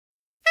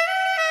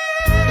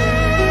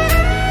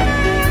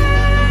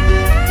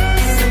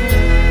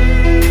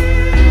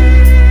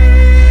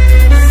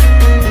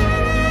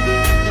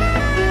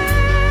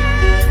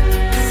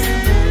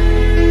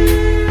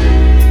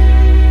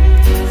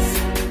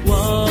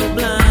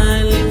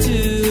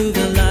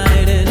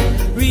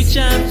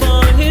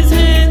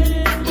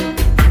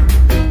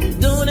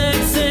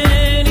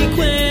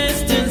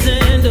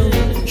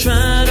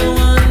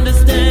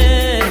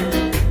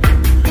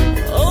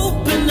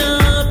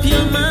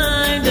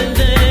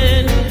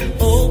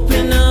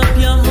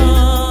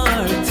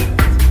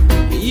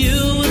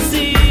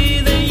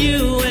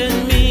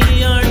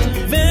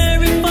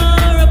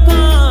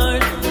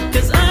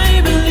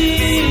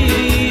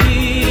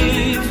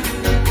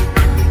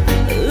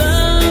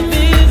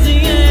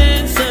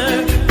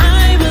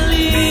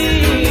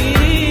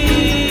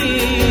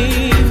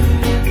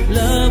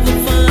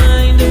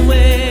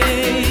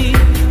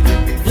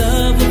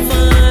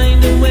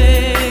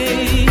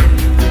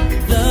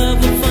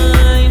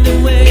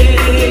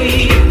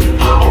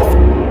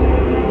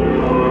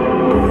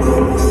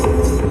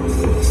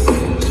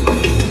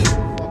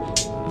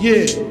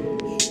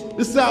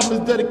album is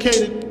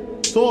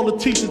dedicated to all the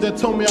teachers that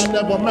told me I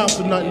never amount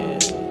to nothing.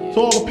 To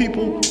all the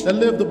people that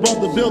lived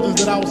above the buildings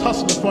that I was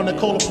hustling from that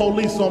called the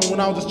police on me when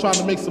I was just trying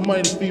to make some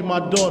money to feed my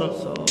daughter.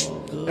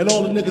 And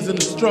all the niggas in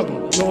the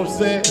struggle, you know what I'm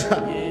saying?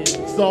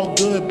 It's all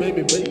good,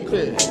 baby.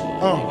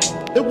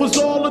 It was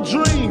all a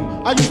dream.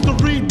 I used to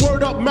read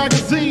Word Up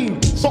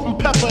magazine, Salt and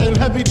Pepper and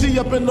Heavy D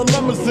up in the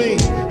limousine,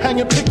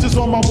 hanging pictures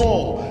on my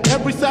wall.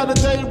 Every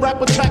Saturday,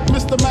 rap attack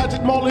Mr.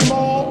 Magic Marley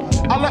Marl.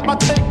 I let my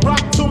tape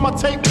rock till my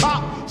tape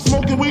pop,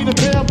 smoking weed and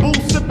bamboo,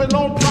 sipping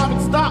on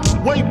private stock.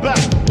 Way back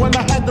when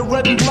I had the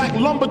red and black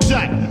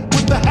lumberjack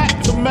with the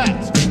hat to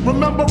match.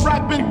 Remember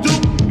rapping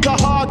Duke? The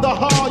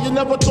hard, you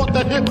never thought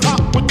that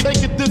hip-hop would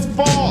take it this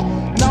far.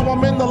 Now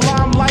I'm in the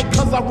limelight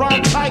cause I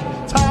rhyme tight.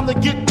 Time to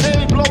get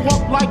paid, blow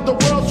up like the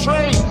world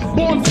trade.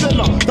 Born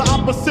sinner, the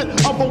opposite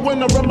of a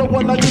winner. Remember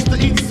when I used to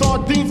eat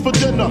sardines for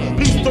dinner?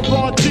 Peace to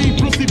Raw G,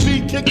 Brucey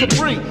B, Kid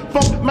Capri,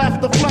 Funk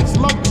Master Flex,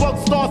 Love Bug,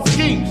 Star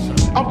Ski.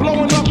 I'm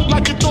blowing up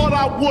like you thought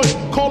I would.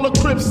 Call a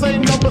crib,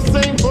 same number,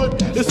 same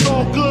hood. It's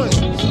all good.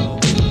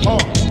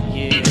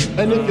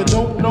 And if you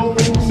don't know,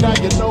 now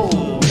you know,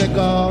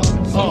 nigga.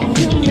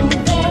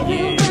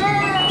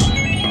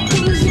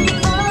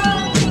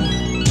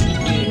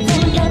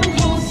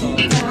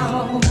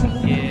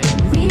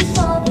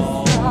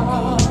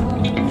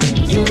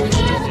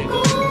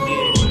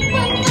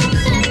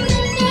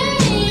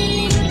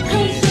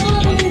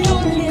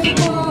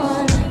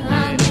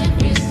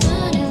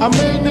 I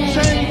made the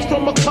change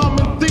from a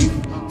common thief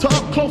to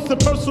up close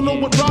and personal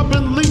with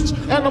Robin Leach.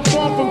 And I'm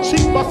far from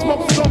cheap, I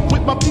smoke soap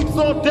with my peeps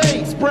all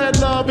day. Spread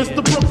love, it's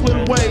the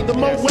Brooklyn way. The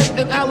Moet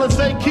and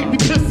Alizé keep me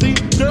pissy.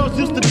 Girls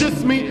used to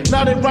diss me,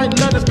 now they write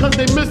letters cause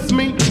they miss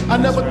me. I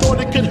never thought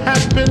it could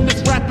happen,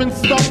 this rapping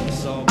stuff.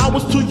 I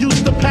was too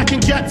used to packing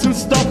gats and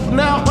stuff.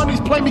 Now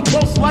honeys play me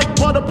close like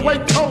butter play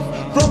toast.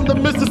 From the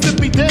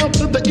Mississippi down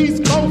to the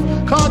East Coast,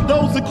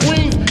 condos in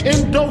Queens,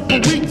 indo for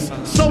weeks.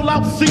 Sold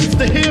out seats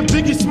to hear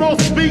Biggie Small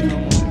speak.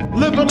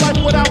 Living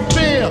life without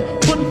fear,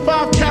 putting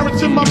 5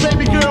 carats in my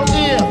baby girl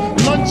ear.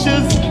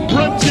 Lunches,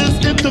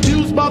 brunches,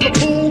 interviews by the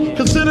pool.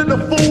 Considered a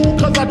fool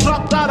cause I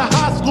dropped out of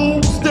high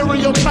school.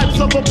 Stereotypes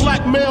of a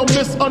black male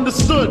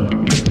misunderstood,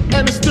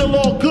 and it's still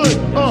all good,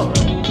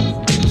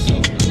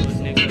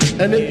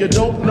 And if you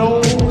don't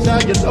know, now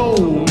you know,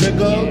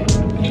 nigga.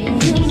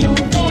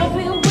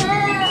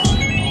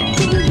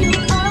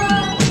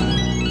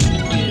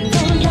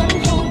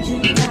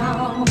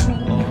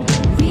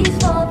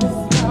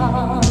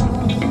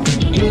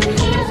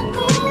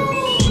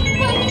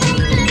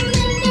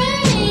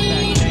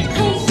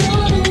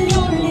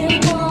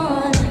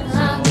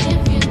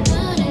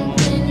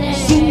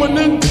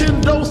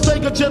 Nintendo,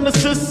 Sega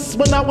Genesis.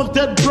 When I was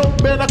dead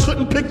broke, man, I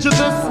couldn't picture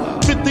this.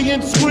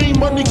 50-inch screen,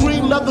 money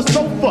green, leather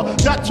sofa.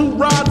 Got 2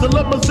 rides, a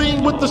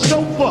limousine with the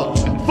chauffeur.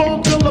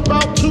 Phone bill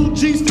about 2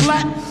 G's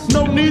flat.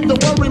 No need to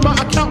worry, my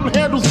accountant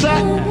handles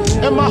that.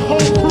 And my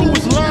whole crew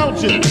is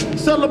lounging,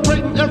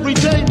 celebrating every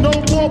day, no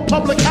more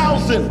public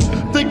housing.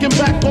 Thinking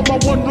back on my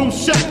one-room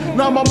shack.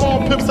 Now my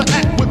mom pimps an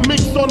act with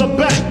minks on her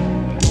back.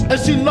 And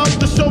she loves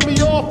to show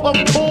me off, of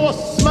course.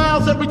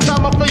 Smiles every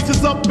time my face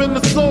is up in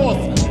the sauce.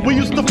 We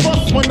used to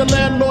fuss when the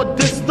landlord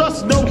dissed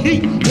us. No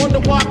heat, wonder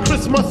why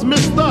Christmas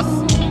missed us.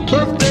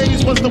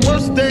 Birthdays was the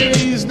worst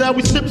days. Now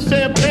we sip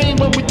champagne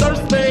when we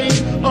thirsty.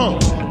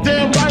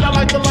 Damn right I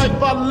like the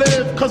life I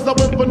live, cause I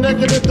went from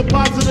negative to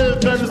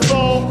positive, and it's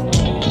all.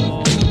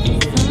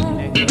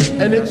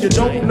 And if you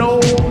don't know,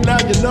 now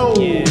you know,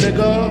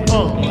 nigga.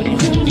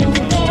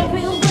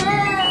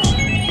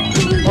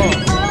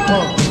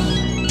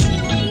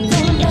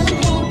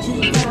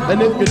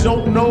 And if you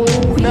don't know,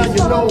 now you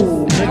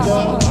know,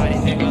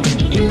 nigga.